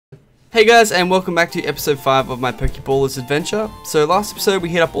Hey guys, and welcome back to episode 5 of my Pokeballers adventure. So last episode we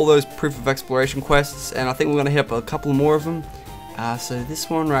hit up all those proof of exploration quests, and I think we're going to hit up a couple more of them. So this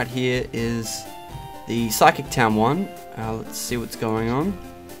one right here is the Psychic Town one. Let's see what's going on.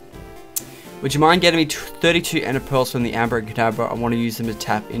 Would you mind getting me 32 Ender Pearls from the Amber and Kadabra? I want to use them to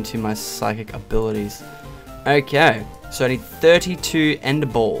tap into my psychic abilities. Okay, so I need 32 Ender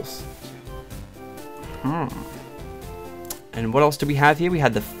Balls. And what else do we have here? We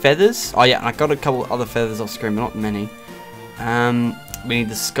had the feathers. Oh yeah, and I got a couple other feathers off screen, but not many. We need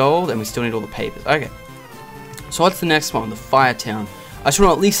the skull, and we still need all the papers. Okay. So what's the next one? The Fire Town. I just want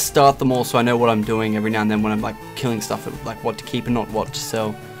to at least start them all so I know what I'm doing every now and then when I'm like killing stuff, like what to keep and not what to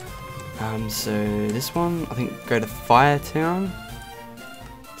sell. So this one, I think go to Fire Town.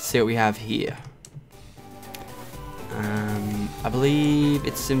 See what we have here. I believe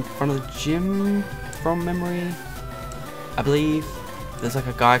it's in front of the gym from memory. I believe there's like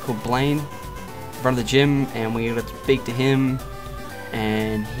a guy called Blaine in front of the gym, and we got to speak to him,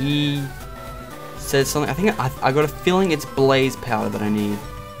 and he says something. I think I got a feeling it's blaze powder that I need,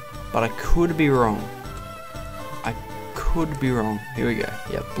 but I could be wrong. Here we go.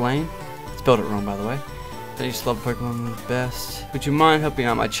 Yeah, Blaine. Spelled it wrong, by the way. I just love Pokemon the best. Would you mind helping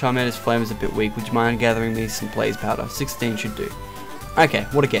out? My Charmander's flame is a bit weak. Would you mind gathering me some blaze powder? 16 should do. Okay,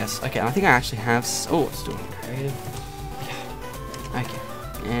 what a guess. Okay, I think I actually have. Oh, it's doing creative. Okay,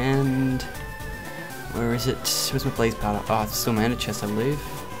 and where is it? Where's my blaze powder? Oh, it's still my ender chest, I believe.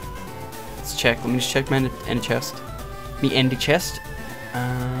 Let's check. Let me just check my ender chest. Me ender chest.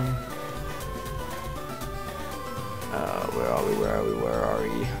 Where are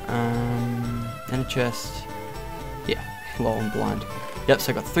we? Ender chest. Yeah, lol, I'm blind. Yep,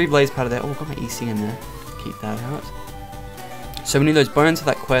 so I got 3 blaze powder there. Oh, I've got my EC in there. Keep that out. So we need those bones for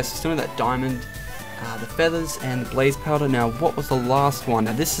that quest. Still need that diamond. The feathers and the blaze powder. Now, what was the last one?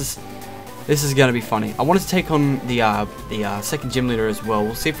 Now, this is gonna be funny. I wanted to take on the second gym leader as well.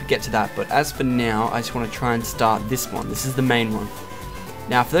 We'll see if we get to that. But as for now, I just want to try and start this one. This is the main one.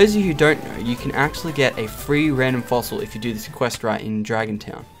 Now, for those of you who don't know, you can actually get a free random fossil if you do this quest right in Dragon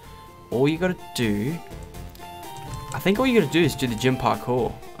Town. All you gotta do, I think all you gotta do is do the gym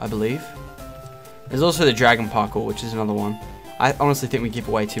parkour, I believe. There's also the dragon parkour, which is another one. I honestly think we give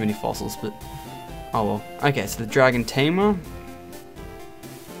away too many fossils, but oh well. Okay, so the Dragon Tamer.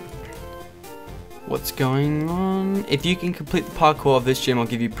 What's going on? If you can complete the parkour of this gym, I'll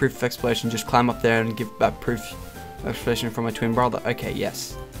give you proof of exploration. Just climb up there and give that proof of exploration from my twin brother. Okay,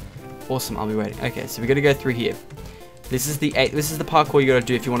 yes. Awesome, I'll be waiting. Okay, so we gotta go through here. This is the parkour you gotta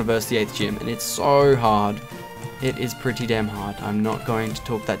do if you want to verse the 8th gym, and it's so hard. It is pretty damn hard. I'm not going to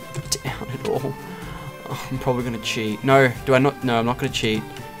talk that down at all. I'm probably gonna cheat. No, do I not? No, I'm not gonna cheat,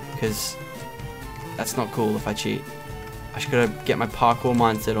 because that's not cool if I cheat. I just gotta get my parkour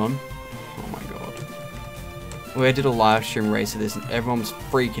mindset on. Oh my god. I did a live stream race of this, and everyone was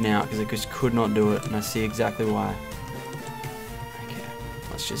freaking out because they just could not do it, and I see exactly why. Okay,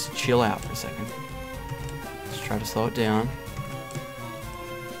 let's just chill out for a second. Let's try to slow it down.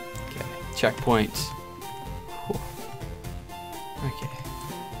 Okay, checkpoint. Whew. Okay,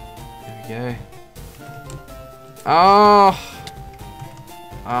 there we go. Oh!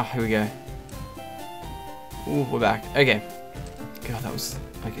 Ah, here we go. Ooh, we're back. Okay. God, that was...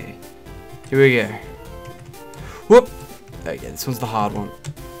 Okay. Here we go. Whoop! Okay, this one's the hard one.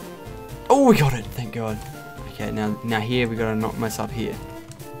 Oh, we got it! Thank God. Okay, now here we gotta not mess up here.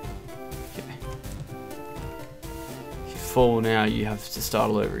 Okay. If you fall now, you have to start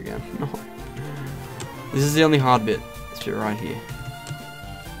all over again. No. This is the only hard bit. This bit right here.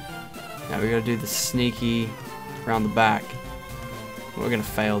 Now we gotta do the sneaky around the back. We're gonna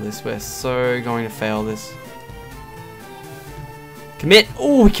fail this. We're so going to fail this. Commit!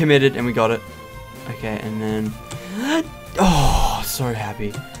 Oh, we committed and we got it. Okay, and then... Oh, so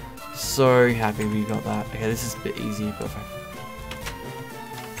happy. So happy we got that. Okay, this is a bit easier. Perfect.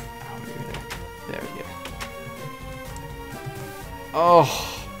 Oh, there we go.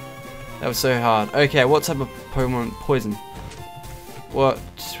 Oh, that was so hard. Okay, what type of Pokemon? Poison. What?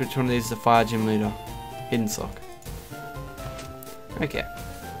 Which one of these is the Fire Gym Leader? Hidden Sock. Okay.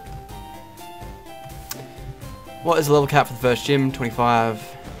 What is the level cap for the first gym? 25.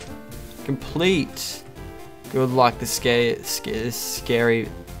 Complete. Good luck. Scary.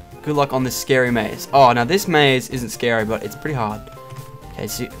 Good luck on this scary maze. Oh, now this maze isn't scary, but it's pretty hard. Okay,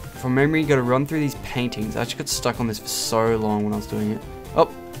 so from memory, you got to run through these paintings. I actually got stuck on this for so long when I was doing it. Oh,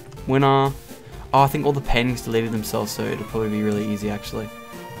 winner. Oh, I think all the paintings deleted themselves, so it'll probably be really easy actually.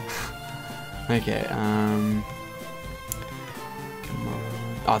 Okay. Come on.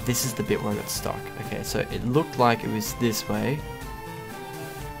 Oh, this is the bit where I got stuck. Okay, so it looked like it was this way.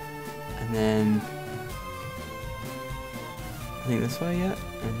 and then I think this way, yeah,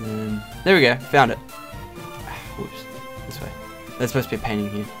 and then there we go, found it. Whoops, this way. There's supposed to be a painting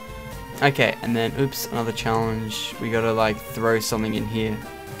here. Okay, and then oops, another challenge. We gotta like throw something in here.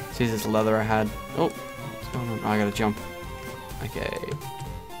 See this leather I had. Oh, what's going on? Oh, I gotta jump. Okay.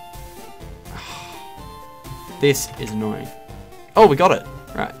 This is annoying. Oh, we got it.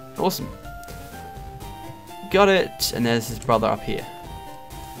 Right, awesome. Got it, and there's his brother up here.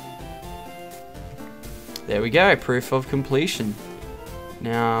 There we go, proof of completion.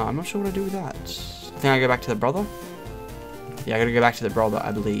 Now, I'm not sure what I do with that. I think I go back to the brother. Yeah, I gotta go back to the brother,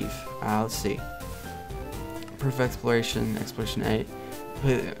 I believe. Let's see. Proof of exploration, exploration 8.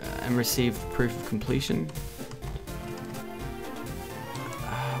 And receive proof of completion.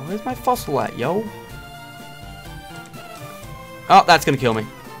 Where's my fossil at, yo? Oh, that's gonna kill me.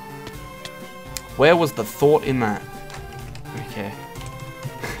 Where was the thought in that? Okay.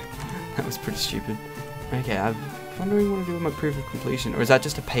 That was pretty stupid. Okay, I'm wondering what to do with my proof of completion. Or is that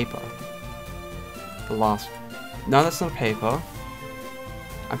just a paper? The last... No, that's not a paper.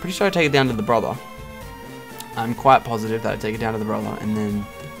 I'm pretty sure I take it down to the brother. I'm quite positive that I take it down to the brother, and then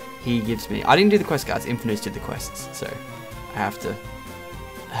he gives me... I didn't do the quest, guys. Infinite did the quests, so I have to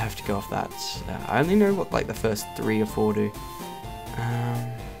go off that. I only know what like the first 3 or 4 do.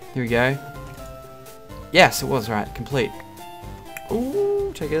 Here we go. Yes, it was right. Complete.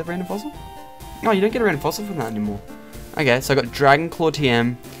 Ooh, should I get a random fossil? No, you don't get a random fossil from that anymore. Okay, so I got Dragon Claw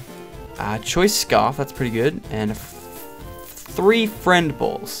TM, Choice Scarf, that's pretty good, and 3 Friend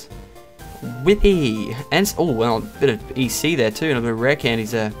Balls. Whippy! And, oh, well, a bit of EC there too, and a bit of rare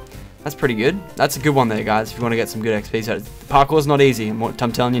candies there. That's pretty good. That's a good one there, guys, if you want to get some good XP. So, parkour's not easy,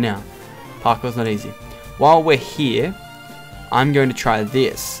 I'm telling you now. Parkour's not easy. While we're here, I'm going to try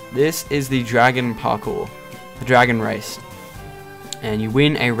this. This is the Dragon Parkour, the Dragon Race. And you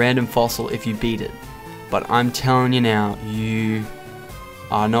win a random fossil if you beat it. But I'm telling you now, you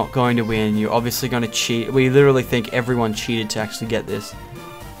are not going to win. You're obviously going to cheat. We literally think everyone cheated to actually get this,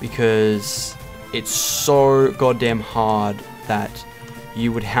 because it's so goddamn hard that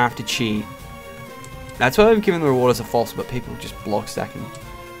you would have to cheat. That's why I've given the reward as a fossil, but people just block stack and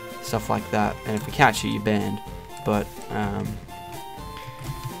stuff like that. And if we catch you, you're banned. But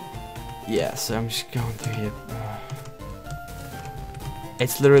yeah, so I'm just going through here.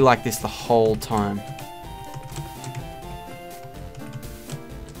 It's literally like this the whole time.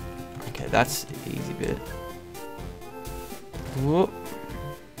 Okay, that's the easy bit. Whoop.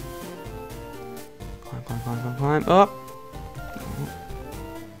 Climb, climb, climb, climb, climb. Up.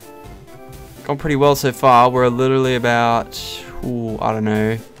 Gone pretty well so far. We're literally about, ooh, I don't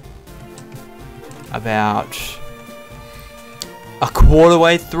know, about a quarter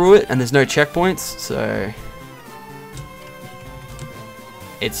way through it, and there's no checkpoints, so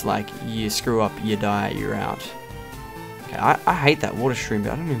it's like you screw up, you die, you're out. Okay, I hate that water stream,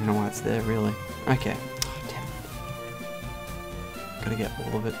 but I don't even know why it's there, really. Okay. Oh, damn it. Gotta get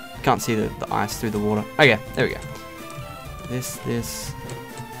all of it. Can't see the ice through the water. Okay, there we go. This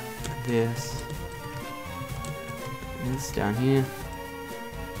down here.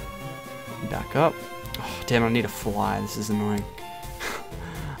 Back up. Oh, damn, I need a fly. This is annoying.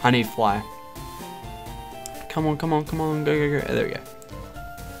 I need fly. Come on, come on, come on. Go, go, go. There we go.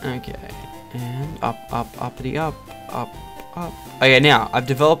 Okay, and up, uppity, up. Okay, now, I've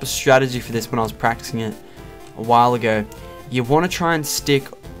developed a strategy for this when I was practicing it a while ago. You want to try and stick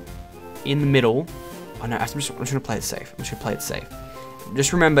in the middle. Oh no, I'm just going to play it safe. I'm just going to play it safe.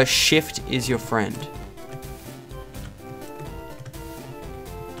 Just remember, shift is your friend.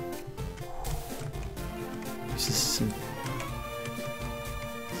 This is some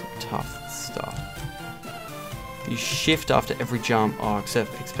tough stuff. You shift after every jump, oh,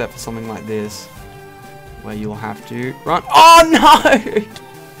 except for something like this, where you'll have to run. Oh no!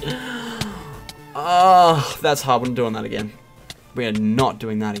 Oh, that's hard. We're not doing that again. We are not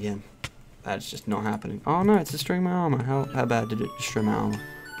doing that again. That's just not happening. Oh no, it's destroying my armor. How bad did it destroy my armor?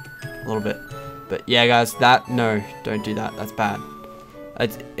 A little bit. But yeah, guys, no, don't do that. That's bad.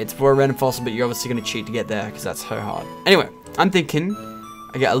 It's for a random fossil, but you're obviously going to cheat to get there, because that's so hard. Anyway, I'm thinking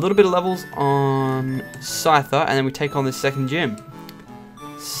I get a little bit of levels on Scyther, and then we take on this second gym.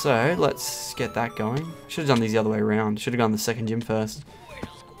 So, let's get that going. Should have done these the other way around. Should have gone the second gym first.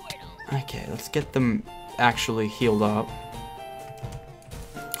 Okay, let's get them actually healed up.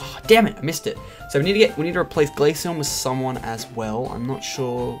 Oh, damn it, I missed it. So we need to replace Glaceon with someone as well. I'm not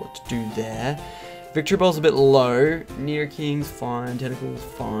sure what to do there. Victory Ball's a bit low. Near King's fine. Tentacle's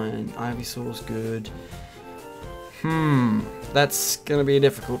fine. Ivysaur's good. That's gonna be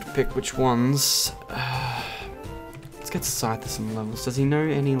difficult to pick which ones. It's get Scyther some levels. Does he know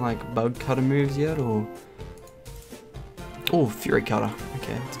any like bug cutter moves yet, or? Oh, Fury Cutter.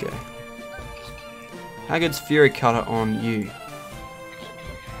 Okay, let's go. How good's Fury Cutter on you?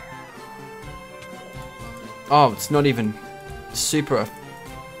 Oh, it's not even super.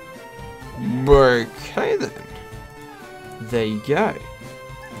 Okay then. There you go.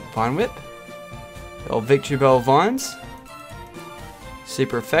 Vine Whip. Old Victory Bell Vines.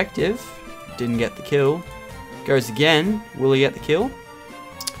 Super effective. Didn't get the kill. Goes again. Will he get the kill?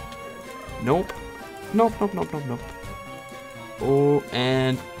 Nope. Nope, nope, nope, nope, nope. Oh,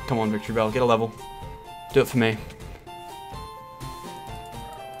 and come on, Victory Bell, get a level. Do it for me.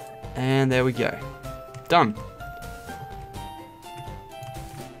 And there we go. Done.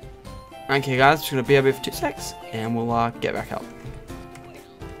 Okay, guys, just gonna be over for 2 secs, and we'll get back up.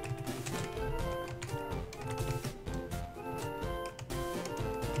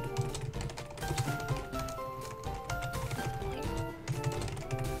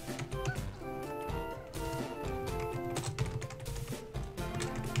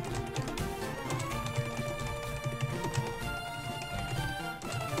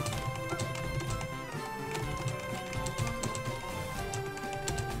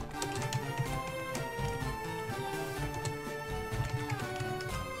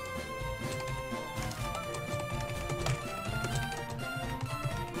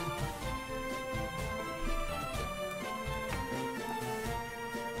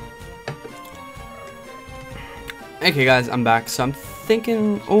 Okay guys, I'm back. So I'm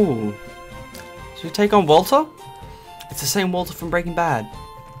thinking, oh, should we take on Walter? It's the same Walter from Breaking Bad.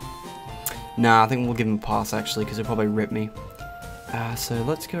 Nah, I think we'll give him a pass actually, because he'll probably rip me. So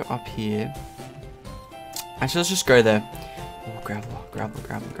let's go up here. Actually, let's just go there. Oh, Graveler, Graveler,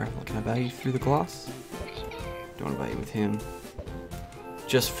 Graveler, Graveler. Can I battle you through the glass? Don't want to battle you with him.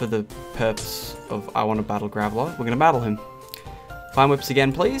 Just for the purpose of I want to battle Graveler, we're going to battle him. Fine Whips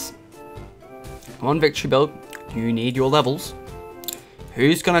again, please. Come on, Victory Bell. You need your levels.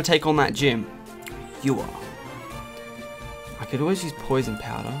 Who's gonna take on that gym? You are. I could always use Poison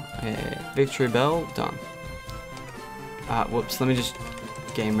Powder. Victory Bell, done. Whoops, let me just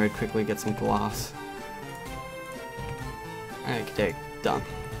game mode quickly, get some glass. Okay, done.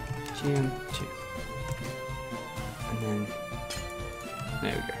 GM2. And then,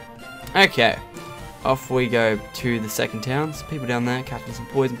 there we go. Okay, off we go to the second town. Some people down there catching some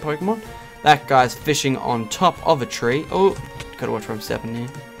poison Pokemon. That guy's fishing on top of a tree. Oh, gotta watch where I'm stepping here.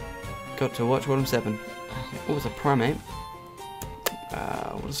 Got to watch what I'm stepping. Oh, it's a Primate.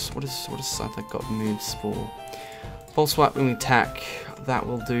 What is Scyther got moves for? False Swipe Wing Attack. That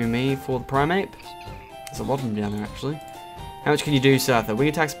will do me for the Primate. There's a lot of them down there actually. How much can you do, Scyther? Wing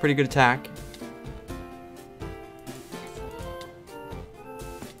Attack's a pretty good attack.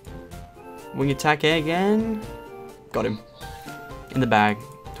 Wing Attack again. Got him. In the bag.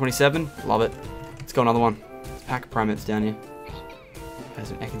 27, love it. Let's go another one. Pack of Primates down here.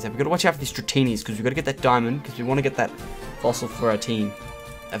 There's an Ekans. We've got to watch out for these Stratinis because we've got to get that diamond because we want to get that fossil for our team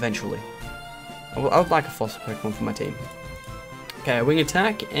eventually. I would like a fossil Pokemon for my team. Okay, Wing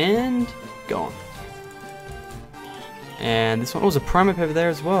Attack and gone. And this one was a Primate over there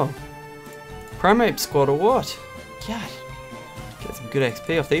as well. Primate squad or what? God. Get some good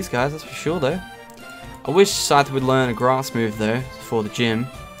XP off these guys, that's for sure though. I wish Scyther would learn a grass move though for the gym.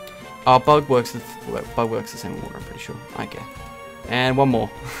 Oh, Bug works the same in water, I'm pretty sure. Okay. And one more.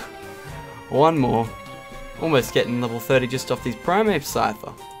 One more. Almost getting level 30 just off these Primate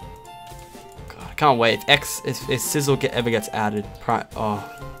Scyther. God, I can't wait. If Sizzle ever gets added,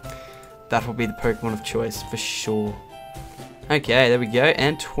 that will be the Pokemon of choice for sure. Okay, there we go.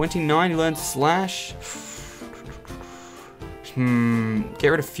 And 29, you learn Slash. Get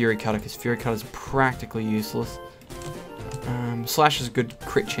rid of Fury Cutter because Fury Cutter is practically useless. Slash is a good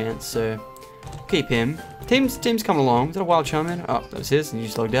crit chance, so keep him. Team's coming along. Is that a Wild Charmander? Oh, that was his, and you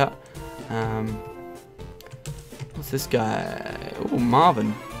just logged out. What's this guy? Oh,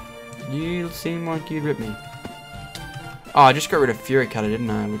 Marvin. You seem like you'd rip me. Oh, I just got rid of Fury Cutter, didn't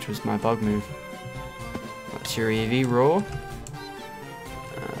I? Which was my bug move. That's your EV Roar.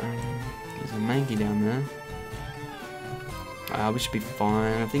 There's a Mankey down there. We should be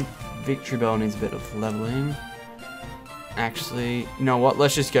fine. I think Victory Bell needs a bit of leveling. Actually, you know what?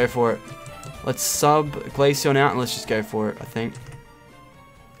 Let's just go for it. Let's sub Glaceon out and let's just go for it, I think.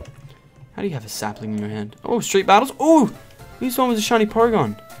 How do you have a sapling in your hand? Oh, Street Battles. Oh! Whose one was a shiny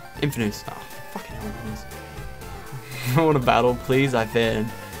Porygon? Infinus. Oh, fucking hell, Infinus. I want to battle, please. I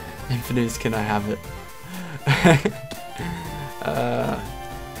fan. Infinus, can I have it?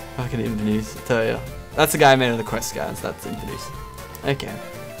 Fucking Infinus, I tell ya. That's the guy I made of the quest, guys. That's Infinus. Okay.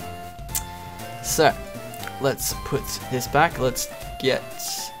 So, let's put this back. Let's get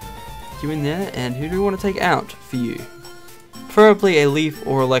you in there. And who do we want to take out for you? Preferably a leaf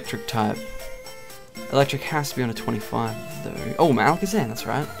or electric type. Electric has to be on a 25 though. Oh, Alakazam, that's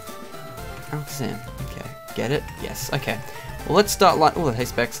right. Alakazam. Okay, get it? Yes. Okay. Well, let's start oh, hey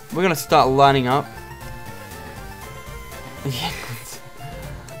Specs. We're gonna start lining up. Yeah.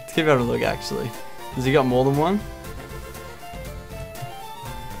 Let's give it a look. Actually, has he got more than one?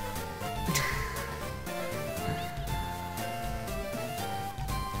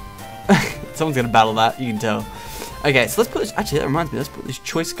 Someone's gonna battle that. You can tell. Okay, so let's put this. Actually, that reminds me. Let's put this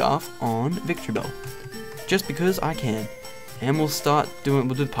choice scarf on Victory Bell, just because I can. And we'll start doing.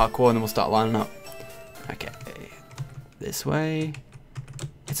 We'll do the parkour, and then we'll start lining up. Okay. This way.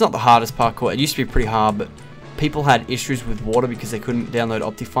 It's not the hardest parkour. It used to be pretty hard, but people had issues with water because they couldn't download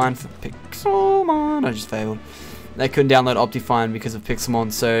Optifine for Pixelmon. I just failed. They couldn't download Optifine because of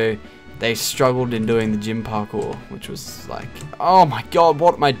Pixelmon, so they struggled in doing the gym parkour, which was like, oh my god,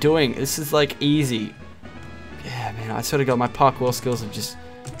 what am I doing? This is like easy. Yeah, man, I swear to god, my parkour skills have just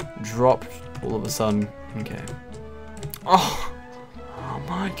dropped all of a sudden. Okay. Oh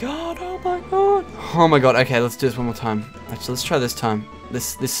my god, oh my god. Oh my god, okay, let's do this one more time. Actually, let's try this time.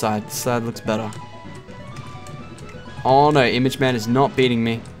 This side. This side looks better. Oh no, Image Man is not beating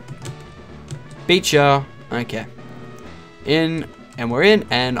me. Beat ya. Okay. In, and we're in,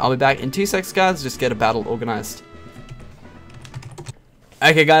 and I'll be back in 2 seconds, guys. Just get a battle organized.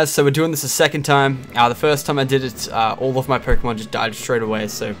 Okay, guys, so we're doing this a second time. The first time I did it, all of my Pokemon just died straight away,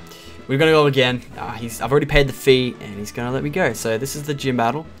 so we're gonna go again. I've already paid the fee, and he's gonna let me go. So this is the gym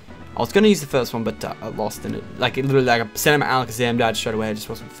battle. I was gonna use the first one, but I lost in it. Like, it literally, like, I sent him Alakazam, died straight away. It just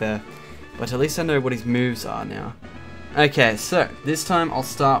wasn't fair. But at least I know what his moves are now. Okay, so this time I'll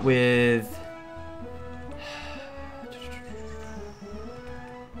start with.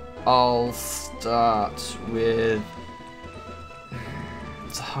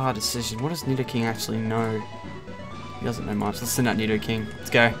 It's a hard decision. What does Nidoking actually know? He doesn't know much. Let's send out Nidoking. Let's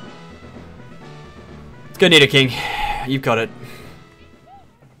go. Let's go, Nidoking. You've got it.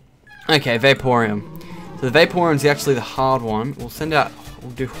 Okay, Vaporeon. So the Vaporeon is actually the hard one. We'll send out.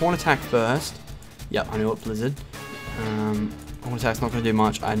 We'll do Horn Attack first. Yep, I know it, Blizzard. Horn Attack's not going to do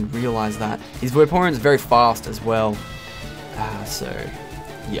much. I realize that. His Vaporeon is very fast as well. So,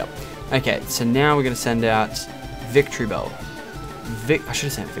 yep. Okay, so now we're going to send out Victory Bell. I should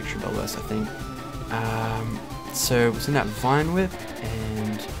have sent Victory Bell first, I think. So we'll send out Vine Whip,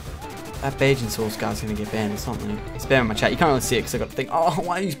 and that Bajan Source guy's going to get banned or something. It's banned in my chat. You can't really see it because I've got to think, oh,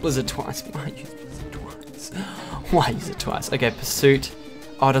 why use Blizzard twice? Why use Blizzard twice? Why use it twice? Okay, Pursuit.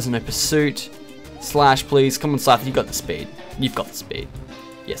 Oh, it doesn't know Pursuit. Slash, please. Come on, Scyther. You've got the speed. You've got the speed.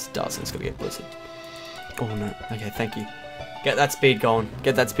 Yes, it does. It's going to get Blizzard. Oh, no. Okay, thank you. Get that speed going.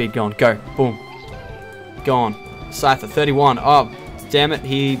 Get that speed going. Go. Boom. Gone. Scyther, 31. Oh, damn it.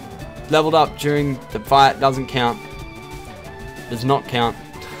 He leveled up during the fight. Doesn't count. Does not count.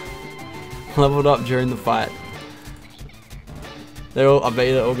 Leveled up during the fight. They're all, I bet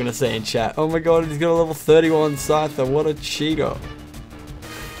they're all going to say in chat, oh my god, he's got a level 31 Scyther. What a cheater.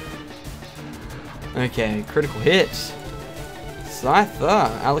 Okay, critical hit. Scyther.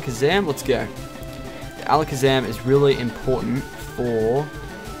 Alakazam, let's go. Alakazam is really important for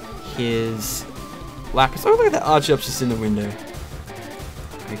his Lapras. Oh, look at that Archeops just in the window.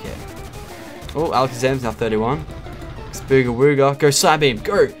 Okay. Oh, Alakazam's now 31. Spooga Wooga. Go Psybeam.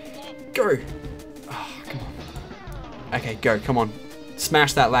 Go. Go. Oh, come on. Okay, go. Come on.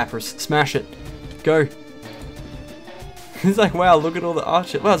 Smash that Lapras. Smash it. Go. He's like, wow, look at all the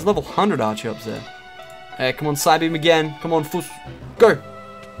Archeops. Wow, there's level 100 Archeops there. Hey, come on, Psybeam again. Come on, Fuss. Go.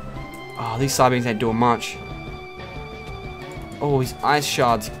 Oh, these Psybeams ain't doing much. Oh, his Ice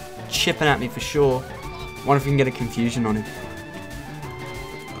Shard's chipping at me for sure. Wonder if we can get a confusion on him.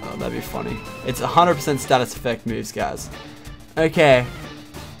 Oh, that'd be funny. It's 100% status effect moves, guys. Okay.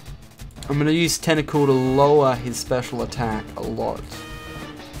 I'm going to use Tentacle to lower his special attack a lot.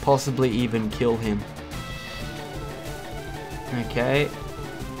 Possibly even kill him. Okay.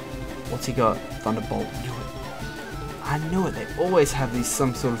 What's he got? Thunderbolt. I knew it. They always have these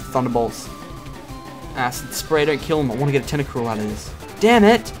some sort of Thunderbolts. Acid Spray, don't kill him. I want to get a Tentacruel out of this. Damn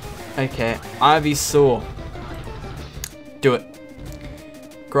it! Okay, Ivysaur. Do it.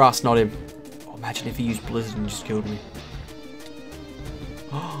 Grass, not him. Oh, imagine if he used Blizzard and just killed me.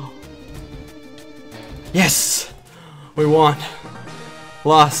 Oh. Yes! We won.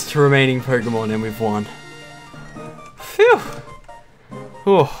 Last remaining Pokemon and we've won. Phew!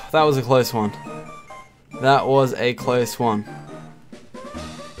 Oh, that was a close one. That was a close one.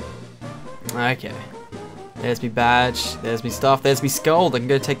 Okay. There's me badge, there's me stuff, there's me skull. I can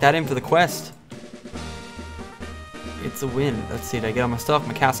go take that in for the quest. the win. Let's see, did I get all my stuff?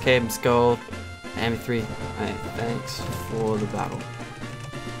 My Cascade, my Skull, and my 3. Hey, thanks for the battle.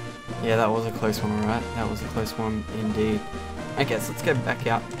 Yeah, that was a close one, alright. That was a close one indeed. Okay, so let's go back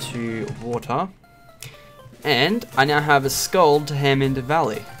out to water. And I now have a Skull to ham into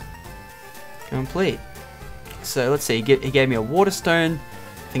Valley. Complete. So let's see, he gave me a Water Stone,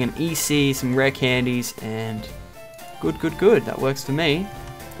 I think an EC, some rare candies, and good. That works for me.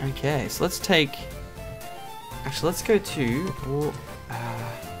 Okay, so let's take... Actually, let's go to...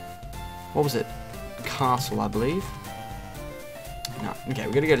 what was it? Castle, I believe. No, okay,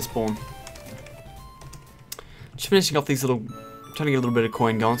 we're gonna go to spawn. Just finishing off these little... Trying to get a little bit of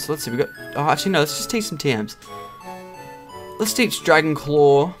coin going, so let's see, we got... Oh, actually, no, let's just teach some TMs. Let's teach Dragon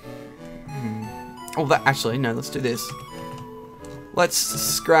Claw. Oh, that... Actually, no, let's do this. Let's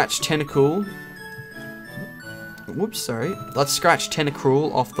scratch Tentacool. Whoops, sorry. Let's scratch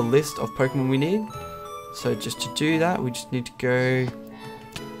Tentacruel off the list of Pokemon we need. So just to do that, we just need to go...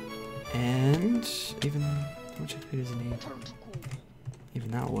 And... Even... How much HP does he need?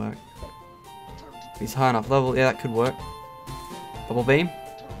 Even that'll work. If he's high enough level, yeah, that could work. Bubble Beam.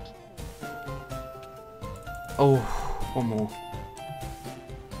 Oh, one more.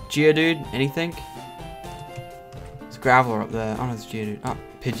 Geodude, anything? There's a Graveler up there. Oh no, there's Geodude. Oh,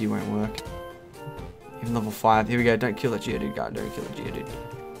 Pidgey won't work. Even level 5. Here we go. Don't kill that Geodude, guy. Don't kill that Geodude.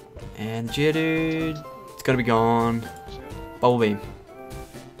 And Geodude, it's gotta be gone. Bubble Beam.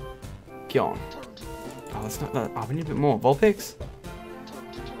 Gone. Oh, that's not that. Oh, we need a bit more. Vulpix.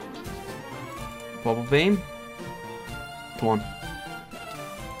 Bubble Beam. Come on.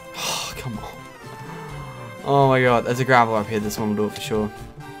 Oh, come on. Oh my god, there's a Graveler up here. This one will do it for sure.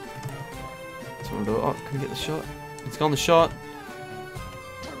 This one will do it. Oh, can we get the shot? It's gone the shot.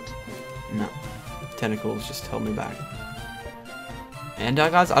 No. Tentacles just held me back. And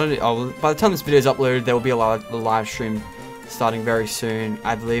guys, I don't know. Oh, by the time this video is uploaded, there will be a live stream starting very soon.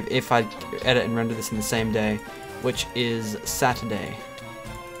 I believe if I edit and render this in the same day, which is Saturday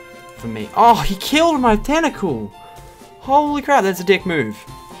for me. Oh, he killed my Tentacool! Holy crap, that's a dick move.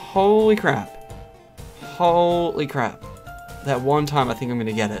 Holy crap. Holy crap. That one time I think I'm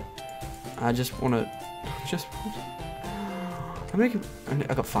gonna get it. I just wanna...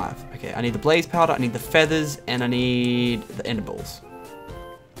 I got 5. Okay, I need the Blaze Powder, I need the Feathers, and I need the Ender Balls.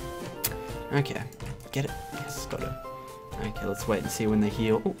 Okay, get it? Yes, got it. Okay, let's wait and see when they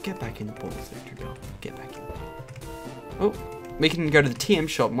heal. Oh, get back in the balls, there you go. Get back in. Oh, we can go to the TM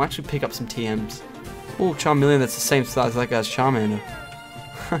shop and we'll actually pick up some TMs. Oh, Charmeleon, that's the same size as that guy's Charmander.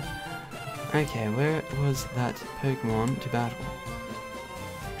 Okay, where was that Pokemon to battle?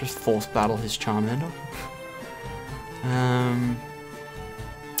 Just force battle his Charmander.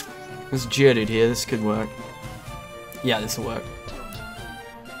 There's a Geodude here, this could work. Yeah, this will work.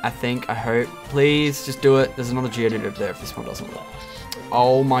 I think, I hope. Please, just do it. There's another Geodude over there if this one doesn't work.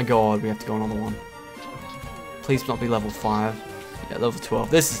 Oh my god, we have to go another one. Please not be level 5. Yeah, level 12.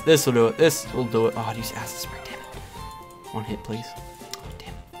 This will do it. This will do it. Oh, I'd use Acid Spray, damn it. One hit, please. Oh,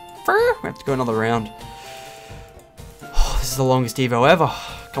 damn it. We have to go another round. Oh, this is the longest Evo ever.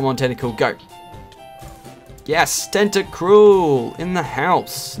 Come on, Tentacool, go. Yes, Tentacruel in the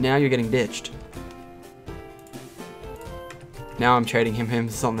house. Now you're getting ditched. Now I'm trading him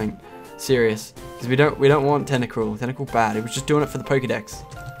for something serious because we don't want Tentacruel. Tentacruel bad. He was just doing it for the Pokedex.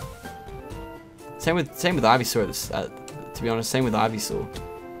 Same with Ivysaur. To be honest, same with Ivysaur.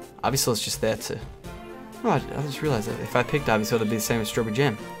 Ivysaur's just there to. Oh, I just realized that if I picked Ivysaur, that'd be the same as Strawberry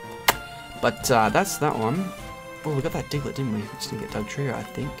Jam. But that's that one. Oh, we got that Diglett, didn't we? We just didn't get Dugtrio, I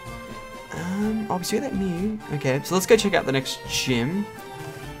think. Oh, we see that Mew. Okay, so let's go check out the next gym.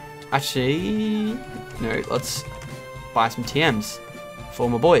 Actually, no, let's buy some TMs for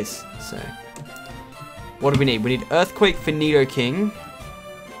my boys. So, what do we need? We need Earthquake for Nidoking.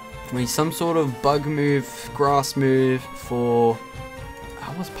 We need some sort of bug move, grass move for...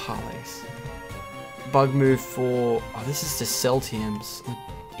 How was Parlays? Bug move for... Oh, this is just Cell TMs. I'm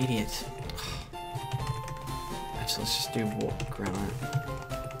an idiot. Actually, let's just do Warp Granite.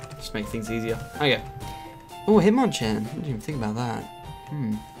 Just make things easier. Okay. Oh, Hitmonchan. I didn't even think about that.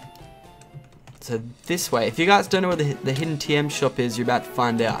 So this way, if you guys don't know where the hidden TM shop is, you're about to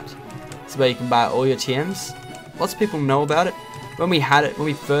find out. It's where you can buy all your TMs. Lots of people know about it. When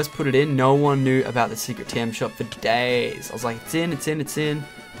we first put it in, no one knew about the secret TM shop for days. I was like, it's in, it's in, it's in.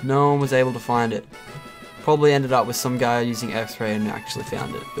 No one was able to find it. Probably ended up with some guy using X-ray and actually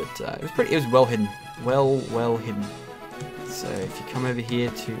found it, but it was well hidden. Well hidden. So if you come over here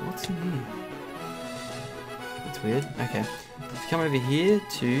to, what's in here? That's weird. Okay. If you come over here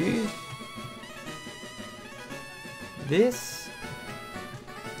to this,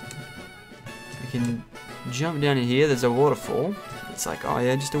 we can jump down in here. There's a waterfall. It's like, oh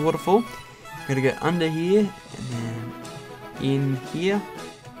yeah, just a waterfall. Gotta go under here, and then in here.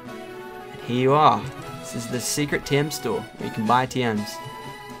 And here you are. This is the secret TM store, where you can buy TMs.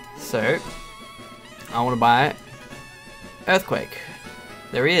 So, I want to buy Earthquake.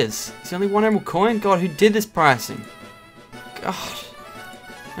 There he is. It's only 1 emerald coin? God, who did this pricing? God.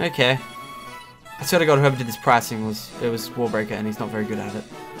 Okay. I swear to God, whoever did this pricing was Warbreaker, and he's not very good at it.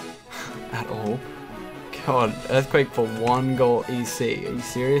 At all. God, Earthquake for 1 gold EC. Are you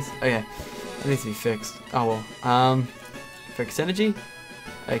serious? Okay. That needs to be fixed. Oh well. Focus energy.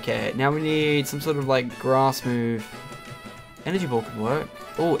 Okay, now we need some sort of like grass move. Energy ball could work.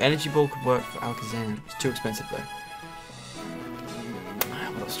 Oh, energy ball could work for Alakazam. It's too expensive though.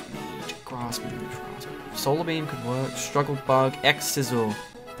 What else do we need? Grass move. Solar beam could work. Struggled bug. X sizzle.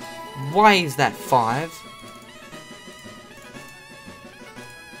 Why is that 5?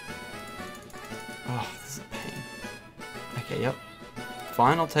 Oh, this is a pain. Okay, yep.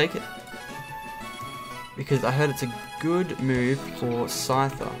 Fine, I'll take it. Because I heard it's a good move for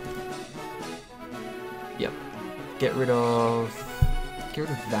Scyther. Yep. Get rid of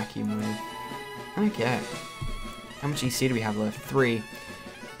Vacuum Wave. Okay. How much EC do we have left? 3.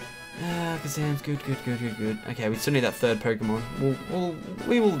 Kazam's good. Okay, we still need that third Pokemon.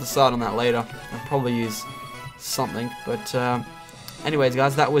 We will decide on that later. I'll probably use something. But anyways,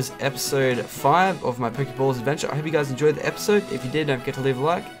 guys, that was episode 5 of my Pokeballers adventure. I hope you guys enjoyed the episode. If you did, don't forget to leave a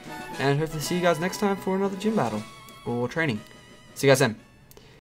like. And hopefully see you guys next time for another gym battle or training. See you guys then.